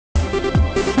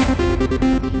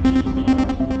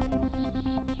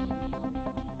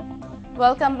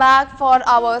Welcome back for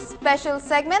our special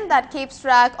segment that keeps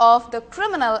track of the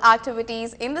criminal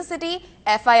activities in the city,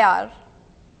 FIR.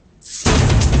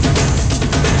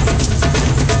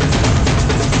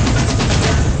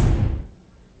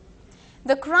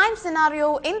 The crime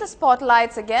scenario in the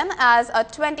spotlights again as a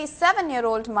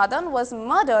 27-year-old Madan was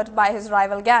murdered by his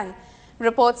rival gang.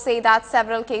 Reports say that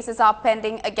several cases are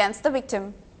pending against the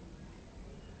victim.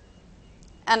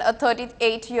 And a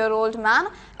 38-year-old man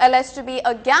alleged to be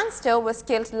a gangster was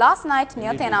killed last night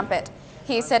near Tenampet.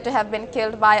 He is said to have been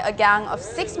killed by a gang of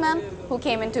 6 men who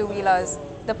came in two-wheelers.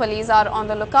 The police are on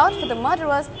the lookout for the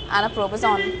murderers and a probe is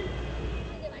on.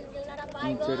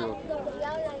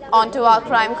 On to our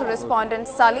crime correspondent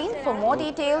Salim for more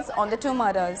details on the two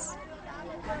murders.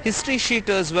 History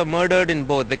sheeters were murdered in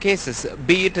both the cases,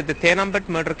 be it the Tenampet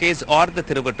murder case or the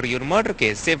Thiruvattriyur murder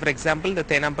case. Say for example, the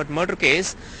Tenampet murder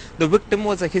case, the victim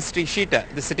was a history sheeter.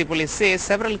 The city police say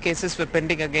several cases were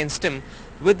pending against him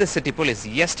with the city police.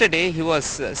 Yesterday, he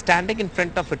was standing in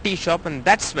front of a tea shop, and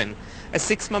that's when a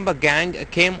 6-member gang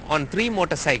came on 3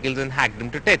 motorcycles and hacked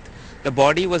him to death. The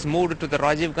body was moved to the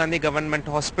Rajiv Gandhi Government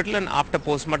Hospital, and after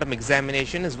postmortem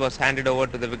examination, it was handed over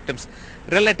to the victim's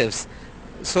relatives.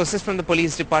 Sources from the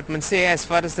police department say as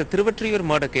far as the Thiruvattriyur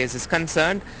murder case is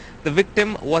concerned, the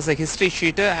victim was a history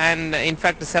sheeter, and in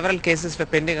fact several cases were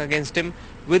pending against him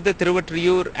with the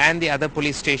Thiruvattriyur and the other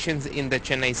police stations in the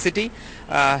Chennai city.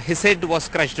 His head was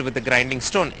crushed with a grinding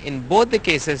stone. In both the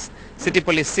cases, city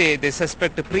police say they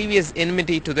suspect a previous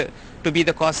enmity to be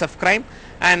the cause of crime,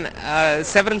 and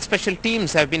several special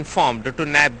teams have been formed to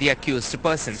nab the accused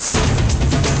persons.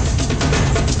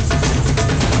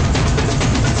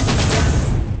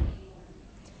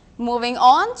 Moving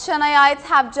on, Chennaiites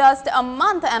have just a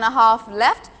month and a half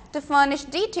left to furnish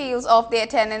details of their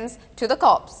tenants to the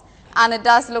cops. And it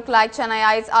does look like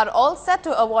Chennaiites are all set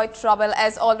to avoid trouble,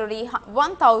 as already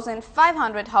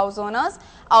 1,500 house owners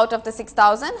out of the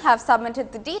 6,000 have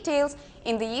submitted the details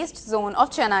in the East Zone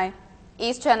of Chennai.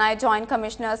 East Chennai Joint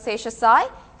Commissioner Seshasai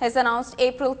has announced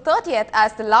April 30th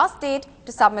as the last date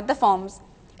to submit the forms.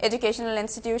 Educational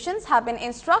institutions have been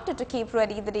instructed to keep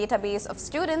ready the database of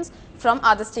students from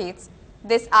other states.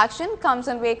 This action comes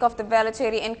in wake of the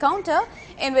Velachery encounter,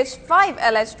 in which 5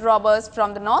 alleged robbers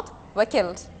from the north were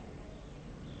killed.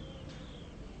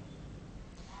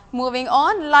 Moving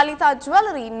on, Lalita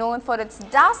Jewellery, known for its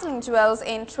dazzling jewels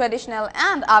in traditional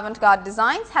and avant-garde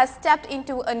designs, has stepped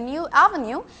into a new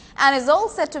avenue and is all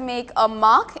set to make a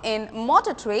mark in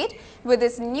motor trade with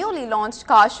its newly launched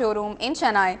car showroom in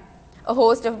Chennai. A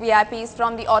host of VIPs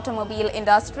from the automobile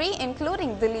industry,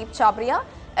 including Dilip Chabria,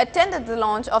 attended the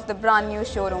launch of the brand new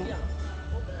showroom.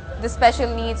 The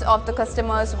special needs of the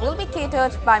customers will be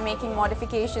catered by making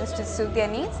modifications to suit their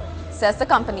needs, says the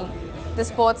company. The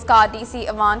sports car DC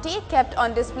Avanti kept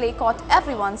on display caught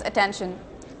everyone's attention.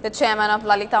 The chairman of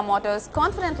Lalita Motors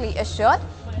confidently assured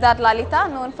that Lalita,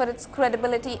 known for its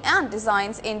credibility and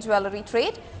designs in jewellery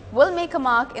trade, will make a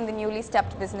mark in the newly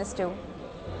stepped business too.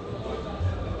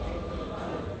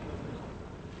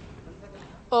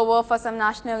 Over for some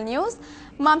national news,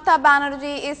 Mamata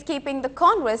Banerjee is keeping the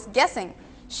Congress guessing.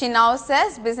 She now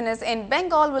says business in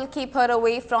Bengal will keep her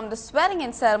away from the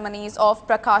swearing-in ceremonies of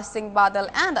Prakash Singh Badal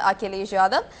and Akhilesh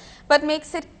Yadav, but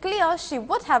makes it clear she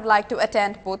would have liked to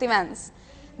attend both events.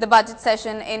 The budget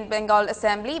session in Bengal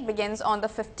Assembly begins on the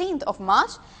 15th of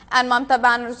March, and Mamata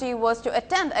Banerjee was to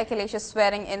attend Akhilesh's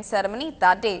swearing-in ceremony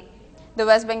that day. The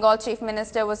West Bengal Chief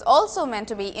Minister was also meant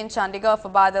to be in Chandigarh for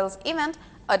Badal's event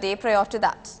a day prior to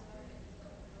that.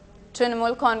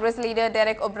 Trinamool Congress leader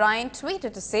Derek O'Brien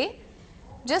tweeted to say,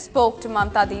 "Just spoke to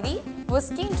Mamata Didi, was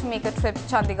keen to make a trip to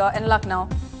Chandigarh and Lucknow,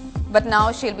 but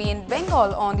now she'll be in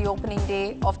Bengal on the opening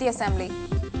day of the assembly."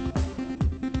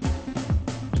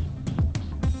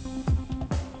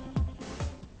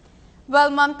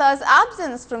 Well, Mamata's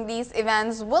absence from these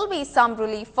events will be some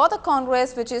relief for the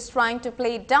Congress, which is trying to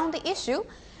play down the issue,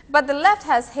 but the left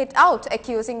has hit out,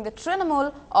 accusing the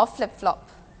Trinamool of flip-flop.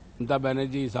 Mamata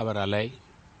Banerjee is our ally,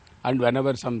 and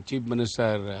whenever some chief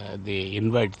minister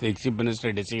the chief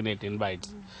minister designate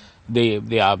invites,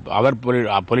 our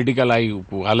political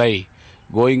ally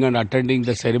going and attending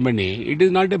the ceremony, it is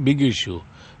not a big issue.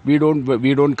 We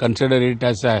don't consider it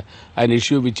as an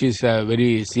issue which is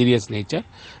very serious nature,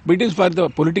 but it is for the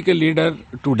political leader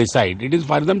to decide. It is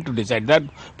for them to decide, that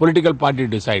political party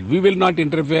decide. We will not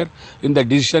interfere in the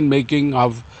decision making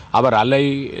of our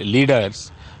ally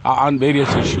leaders on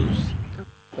various issues.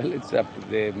 Well, it's up to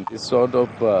them. This sort of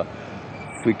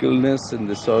fickleness and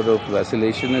this sort of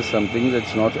vacillation is something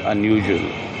that's not unusual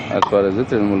as far as the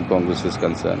Trinamool Congress is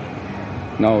concerned.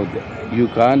 Now, you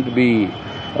can't be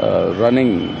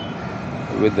running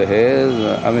with the hares.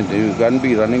 I mean, you can't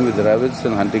be running with the rabbits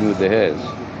and hunting with the hares.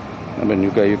 I mean,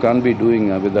 you can't be doing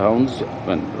with the hounds,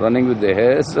 running with the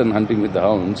hares and hunting with the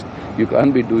hounds. You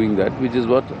can't be doing that, which is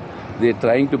what they're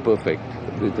trying to perfect,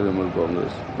 the Trinamool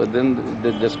Congress. But then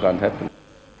that just can't happen.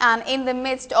 And in the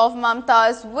midst of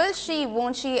Mamta's will she,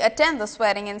 won't she attend the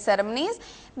swearing-in ceremonies,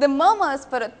 the murmurs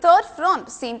for a third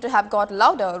front seem to have got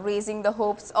louder, raising the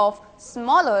hopes of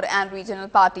smaller and regional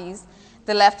parties.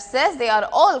 The left says they are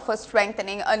all for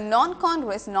strengthening a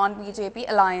non-Congress, non-BJP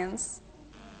alliance.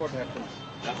 What happens?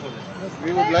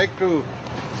 We would like to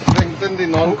strengthen the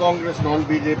non-Congress,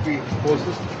 non-BJP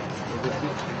forces.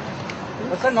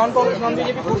 But sir, non-Congress,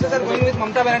 non-BJP forces are going with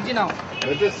Mamta Banerjee now.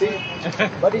 Let us see.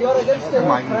 But you are against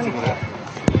them.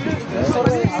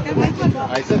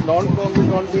 I said non-Congress,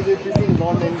 non-BJP,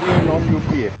 non-NDA,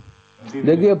 non-UPA.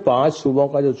 देखिए 5 सूबों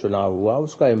का जो चुनाव हुआ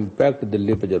उसका impact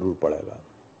Delhi पे जरूर पड़ेगा।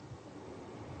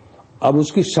 अब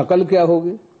उसकी शक्ल क्या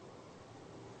होगी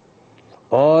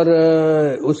और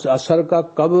उस असर का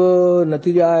कब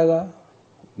नतीजा आएगा,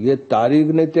 ये तारीख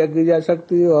नहीं तय की जा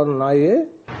सकती और ना ये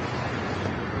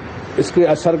इसके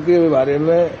असर के बारे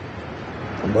में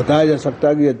बताया जा सकता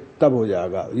है कि ये तब हो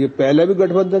जाएगा। ये पहले भी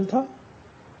गठबंधन था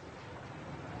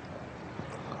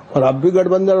और अब भी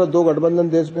गठबंधन, और 2 गठबंधन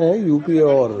देश में है, यूपीए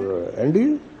और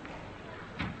NDA.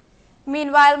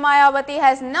 Meanwhile, Mayawati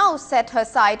has now set her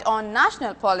sight on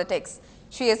national politics.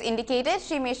 She has indicated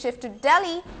she may shift to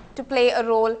Delhi to play a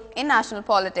role in national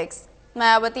politics.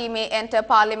 Mayawati may enter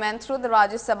parliament through the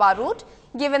Rajya Sabha route,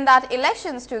 given that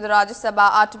elections to the Rajya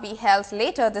Sabha are to be held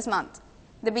later this month.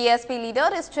 The BSP leader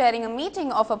is chairing a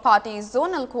meeting of her party's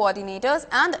zonal coordinators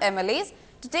and MLAs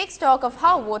to take stock of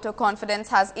how voter confidence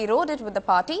has eroded with the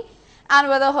party and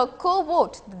whether her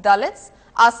co-vote, the Dalits,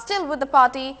 are still with the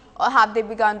party or have they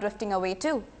begun drifting away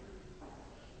too.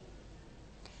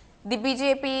 The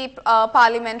BJP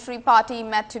parliamentary party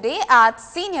met today at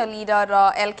senior leader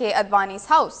LK Advani's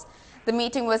house. The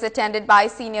meeting was attended by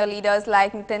senior leaders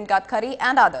like Nitin Gadkari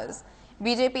and others.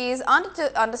 BJP is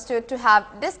understood to have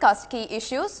discussed key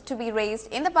issues to be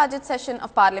raised in the budget session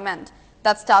of parliament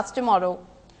that starts tomorrow.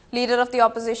 Leader of the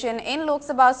opposition in Lok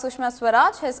Sabha, Sushma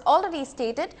Swaraj, has already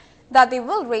stated that they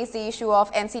will raise the issue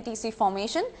of NCTC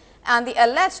formation and the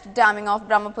alleged damming of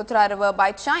Brahmaputra River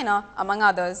by China, among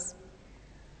others.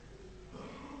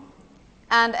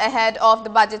 And ahead of the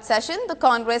budget session, the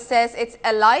Congress says its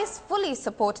allies fully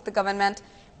support the government,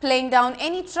 playing down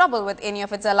any trouble with any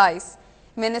of its allies.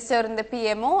 Minister in the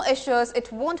PMO assures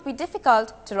it won't be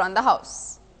difficult to run the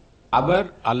House. Our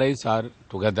allies are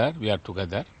together, we are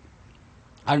together,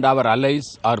 and our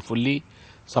allies are fully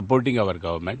supporting our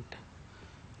government.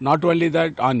 Not only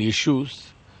that, on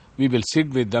issues, we will sit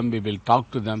with them, we will talk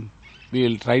to them, we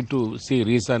will try to see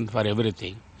reason for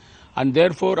everything. And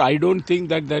therefore, I don't think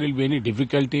that there will be any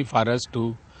difficulty for us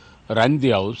to run the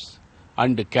House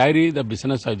and carry the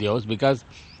business of the House, because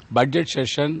budget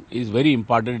session is very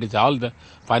important. It's all the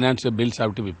financial bills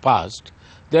have to be passed.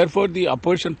 Therefore, the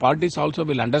opposition parties also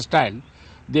will understand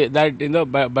that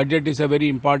budget is a very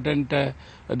important the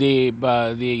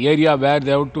area where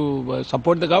they have to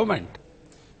support the government.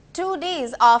 2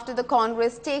 days after the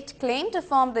Congress staked claim to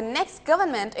form the next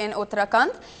government in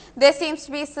Uttarakhand, there seems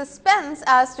to be suspense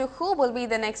as to who will be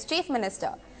the next chief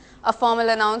minister. A formal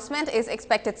announcement is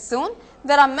expected soon.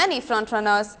 There are many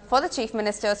frontrunners for the chief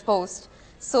minister's post.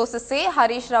 Sources say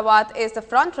Harish Rawat is the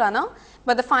frontrunner,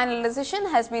 but the final decision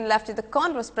has been left to the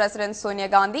Congress President Sonia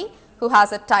Gandhi, who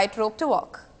has a tightrope to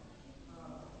walk.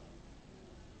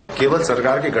 केवल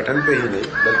सरकार के गठन पे ही नहीं,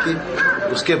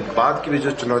 बल्कि उसके बाद की भी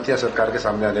जो चुनौतियां सरकार के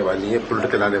सामने आने वाली हैं,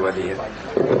 पॉलिटिकल आने वाली हैं,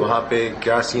 वहाँ पे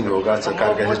क्या सीन होगा,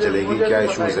 सरकार कैसे चलेगी, क्या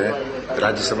इश्यूज है,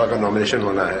 राज्यसभा का नॉमिनेशन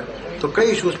होना है, तो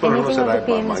कई इश्यूज पर उन्होंने से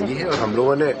राय मांगी है और हम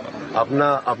लोगों ने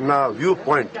अपना व्यू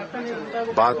पॉइंट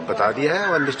बात बता दिया है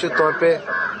और निश्चित तौर पे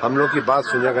हम लोग की बात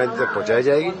सोनिया गांधी तक पहुंचाई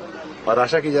जाएगी और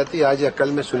आशा की जाती है आज या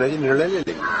कल में सोनिया जी निर्णय ले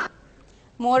लेंगी.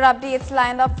 More updates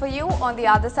lined up for you on the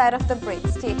other side of the break.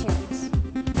 Stay tuned.